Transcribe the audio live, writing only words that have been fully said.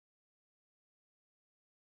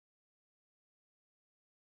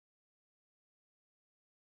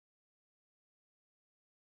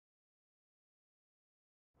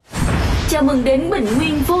Chào mừng đến bình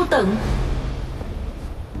nguyên vô tận.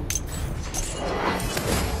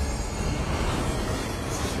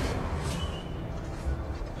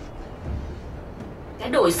 Cả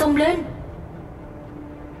đội xông lên.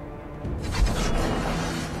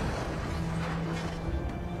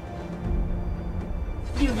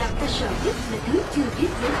 Điều làm ta sợ nhất là thứ chưa biết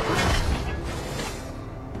đến.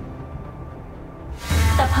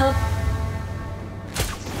 Tập hợp.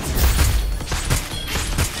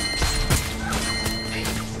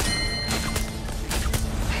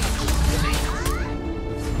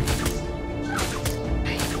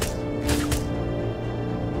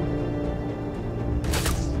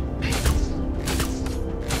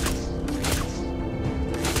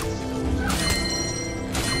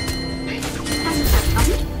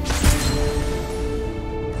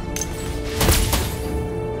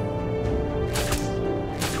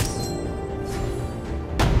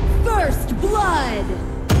 Blood!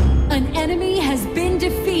 An enemy has been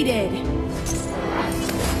defeated.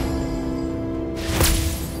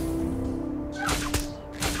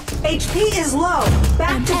 HP is low.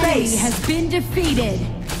 Back to An enemy base. has been defeated.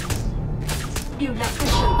 Điều làm ta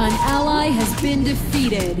sợ An ally has been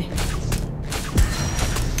defeated.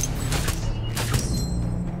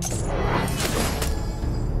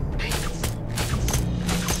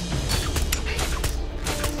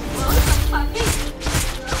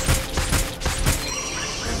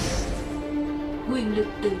 quyền lực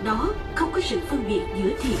từ đó không có sự phân biệt giữa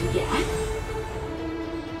thiện giả.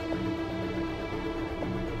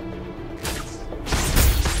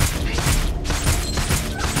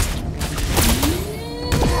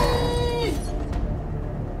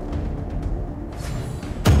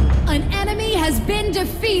 An enemy has been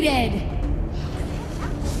defeated.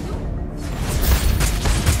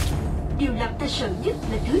 Điều làm ta sợ nhất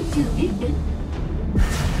là thứ chưa biết đến.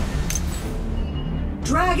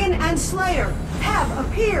 Dragon and Slayer have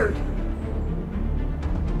appeared.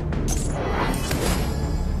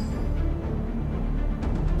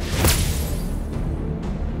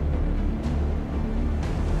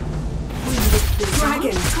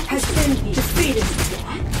 Dragon has been defeated.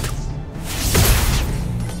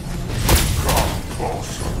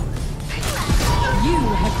 You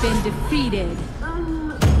have been defeated.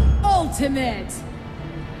 Ultimate.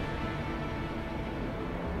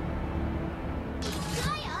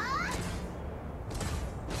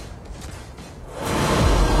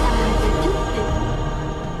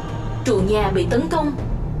 Trụ nhà bị tấn công.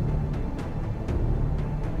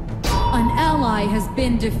 An ally has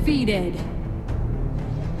been defeated.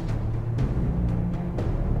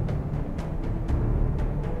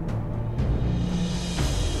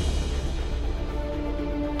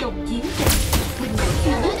 Trong chiến tranh, mình đã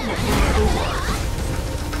duy nhất là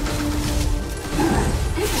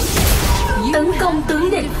Tấn công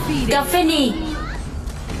tướng địch. Cà phê nì.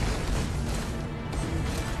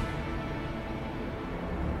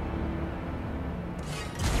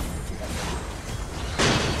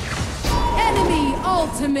 Enemy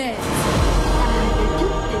ultimate.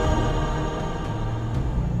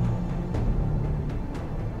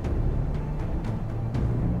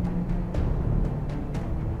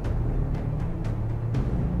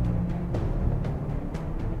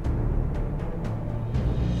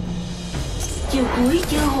 Chiều cuối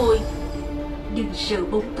chưa hồi. Đừng sợ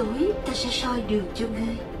bóng tối, ta sẽ soi đường cho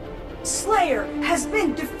ngươi. Slayer has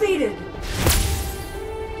been defeated.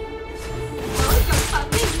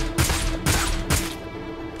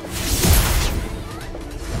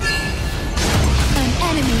 An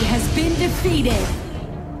enemy has been defeated.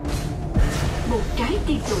 Một trái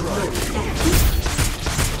tim độ nộ đã chết.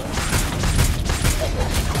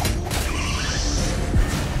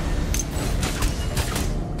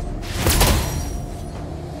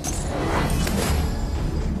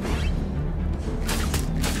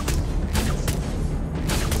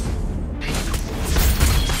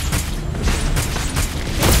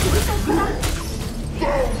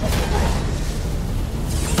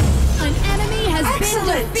 An enemy has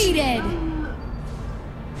Excellent. been defeated.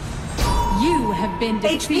 You have been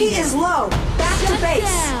HP defeated. is low. Back to Shut base.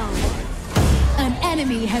 down. An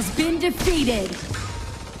enemy has been defeated.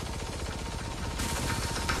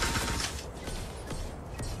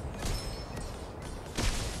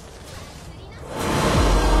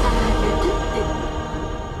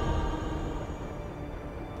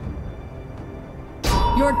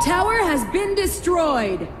 Your tower has been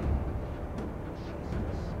destroyed.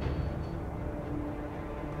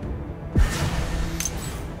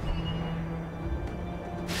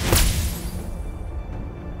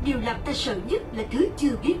 Điều làm ta sợ nhất là thứ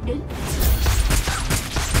chưa biết đến.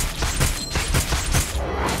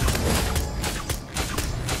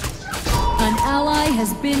 An ally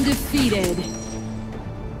has been defeated.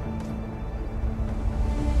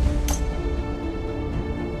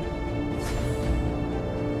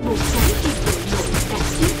 Một cái trên đội nội đã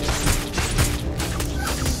chết.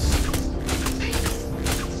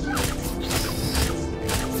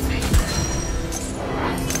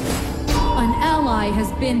 An ally has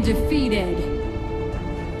been defeated.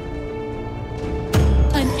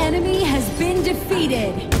 An enemy has been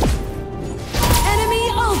defeated. Enemy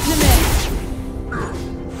ultimate.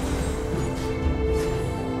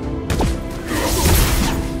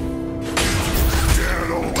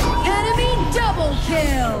 Enemy double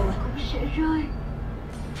kill. Sẽ rơi.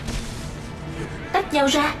 Tách nhau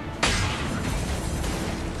ra.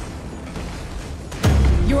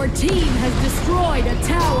 Your team has destroyed a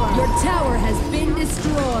tower. Your tower has been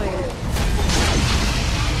destroyed.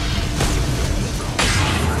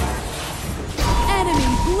 Enemy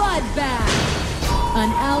bloodbath. An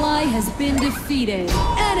ally has been defeated.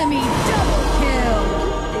 Enemy double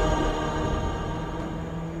kill.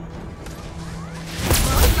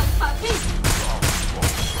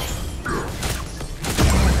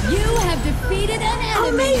 You have defeated an enemy.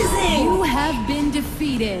 Amazing! You have been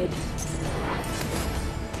defeated.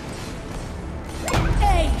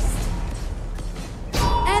 Ace.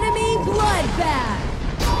 Enemy bloodbath.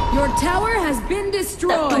 Your tower has been Tập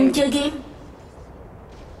trung destroyed. chơi game.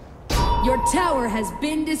 Your tower has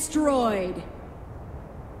been destroyed.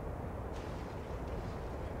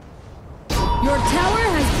 Your tower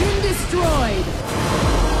has been destroyed.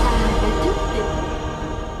 Ta đã thức tỉnh.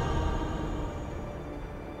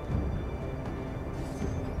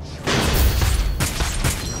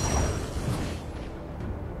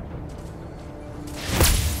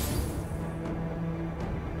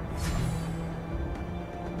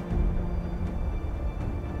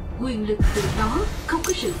 Quyền lực từ đó không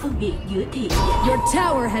có sự phân biệt giữa thiện và Your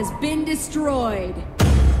tower has been destroyed.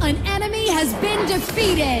 An enemy has been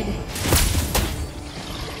defeated.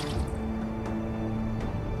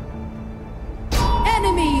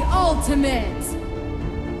 Enemy ultimate.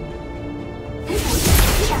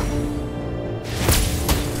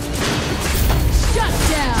 Shut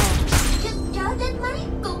down. Rực rỡ đến mấy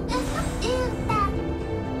cũng đến lúc yêu ta.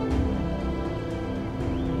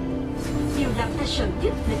 điều làm ta sợ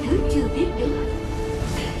nhất là thứ chưa biết đến.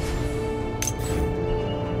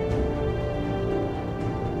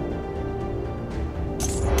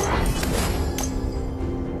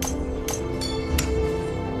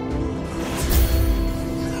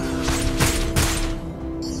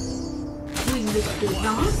 Quyền lực từ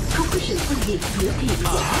đó không có sự phân biệt giữa thiện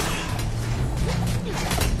giả.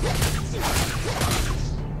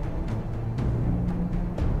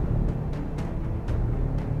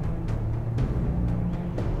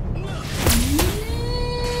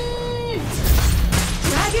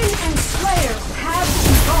 Dragon and Slayer have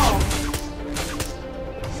evolved.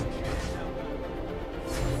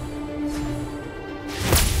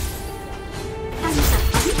 Tăng tập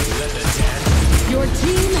ấm. Your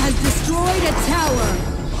team has destroyed a tower.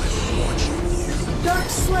 Dark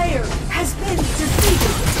Slayer has been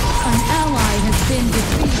defeated. An ally has been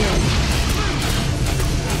defeated.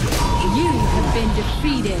 You have been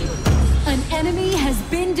defeated. An enemy has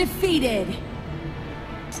been defeated.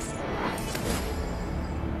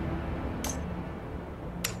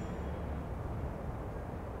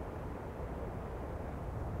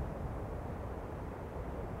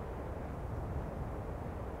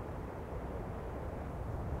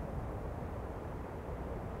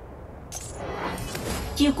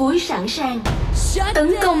 Chiêu cuối sẵn sàng. Shut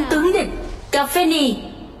Tấn công down. tướng địch. Cà phê nì.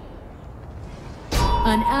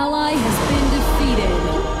 An ally has been defeated.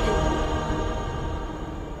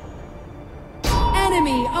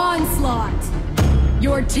 Enemy onslaught.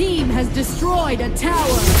 Your team has destroyed a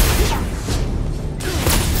tower.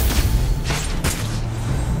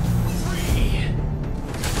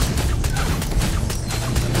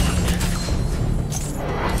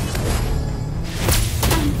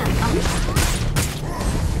 Tăng tập ấm.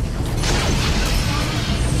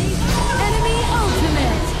 Enemy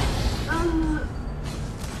ultimate.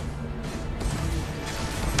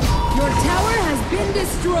 Your tower has been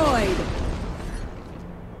destroyed.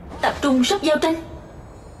 Tập trung sắp giao tranh.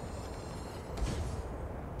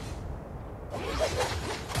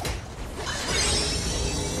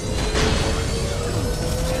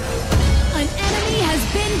 An enemy has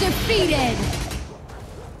been defeated.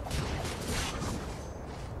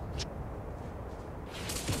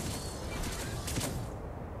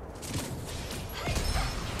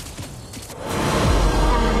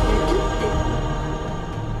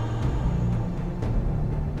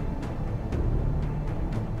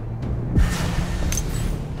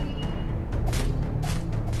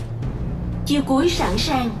 Chiêu cuối sẵn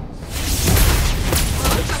sàng.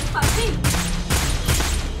 Mở rộng phạm vi.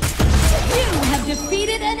 You have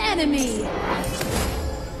defeated an enemy.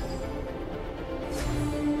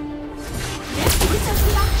 Đếm đuổi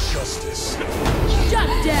Sakura. Shut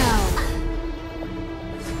down.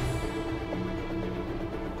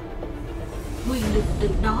 Quyền lực từ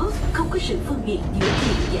đó không có sự phân biệt giữa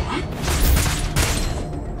thiện giả.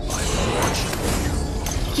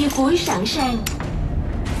 Chiêu cuối sẵn sàng.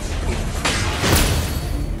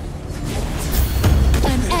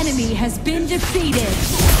 An enemy has been defeated.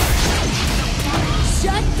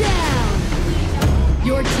 Shut down.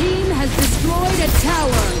 Your team has destroyed a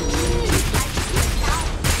tower.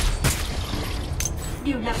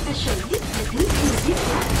 Điều làm ta sợ nhất là thứ chưa biết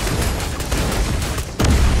lại.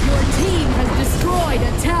 Your team has destroyed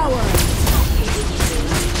a tower.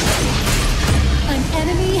 An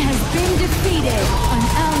enemy has been defeated. An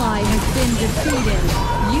ally has been defeated.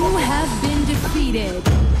 You have been defeated.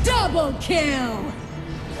 Double kill.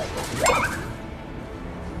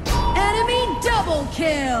 Enemy double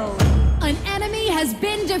kill. An enemy has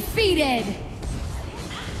been defeated.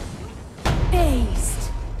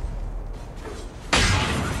 Aced.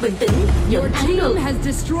 Bình tĩnh, Your vẫn thắng được. team has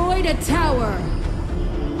destroyed a tower.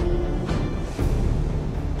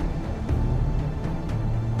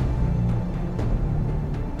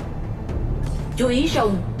 Chú ý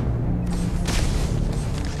rồng.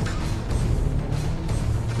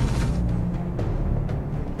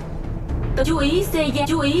 Chú ý xe gia.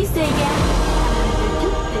 Chú ý xe gia.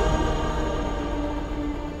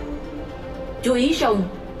 Chú ý rồng.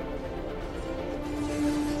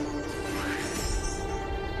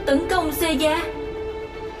 Tấn công xe gia.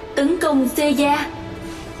 Tấn công xe gia.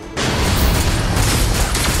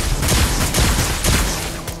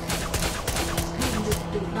 Quyền lực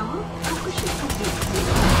từ đó không có sự phân biệt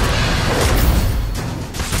giữa.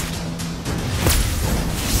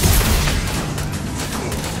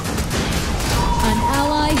 An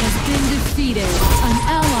ally has been defeated. An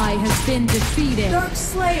ally has been defeated. Dark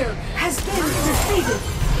Slayer has been defeated.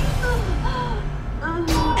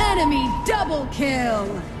 Enemy double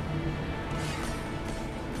kill.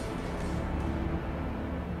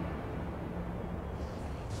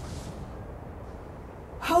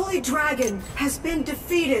 Holy Dragon has been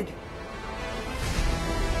defeated.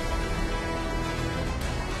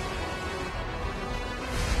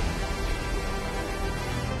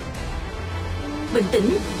 Bình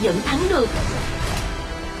tĩnh, vẫn thắng được.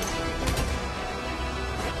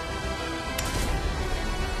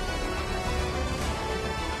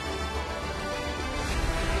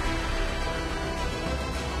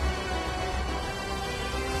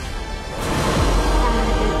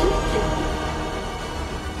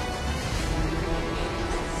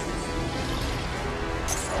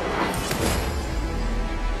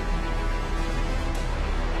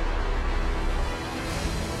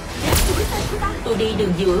 Tôi đi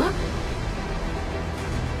đường giữa.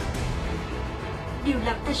 Điều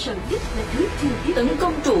làm ta sợ nhất là thứ chưa biết. Tấn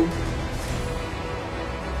công trụ.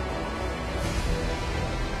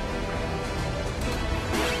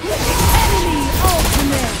 Enemy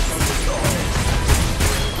ultimate.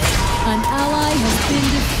 An ally has been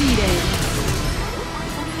defeated.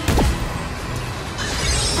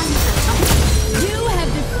 You have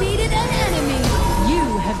defeated an enemy.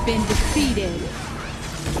 You have been defeated.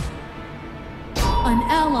 An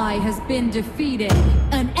ally has been defeated.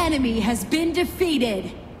 An enemy has been defeated.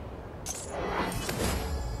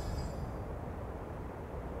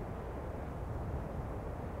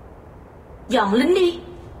 Dọn lính đi.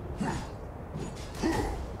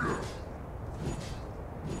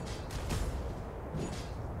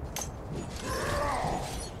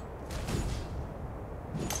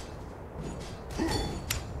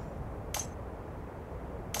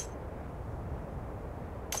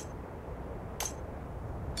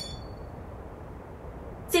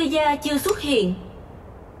 Seiya chưa xuất hiện.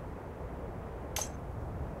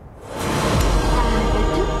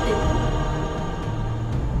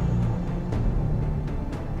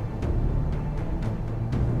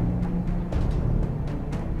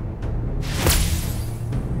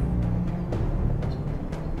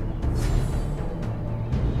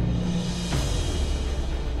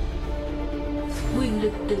 Quyền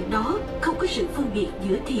lực từ đó không có sự phân biệt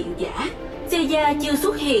giữa thiện giả. Seiya chưa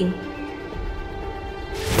xuất hiện.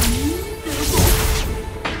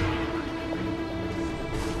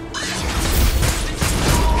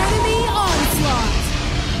 Enemy onslaught.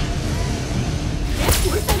 Đếm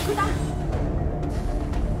đuổi Sakura.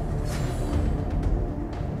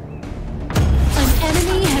 An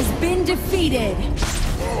enemy has been defeated.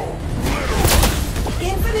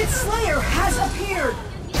 Infinite Slayer has appeared.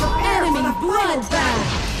 Prepare Enemy for the final bloodbath.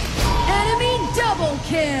 Enemy double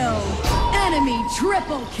kill. Enemy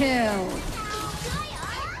triple kill.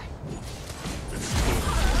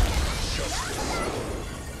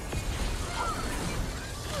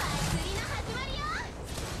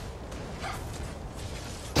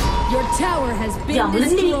 Your tower has been Dọn lính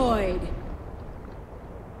đi. destroyed.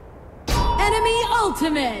 Enemy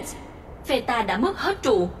ultimate. Phe ta đã mất hết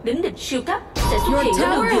trụ, lính địch siêu cấp sẽ xuất Your hiện ở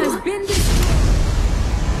đầu tower has giữa. been destroyed.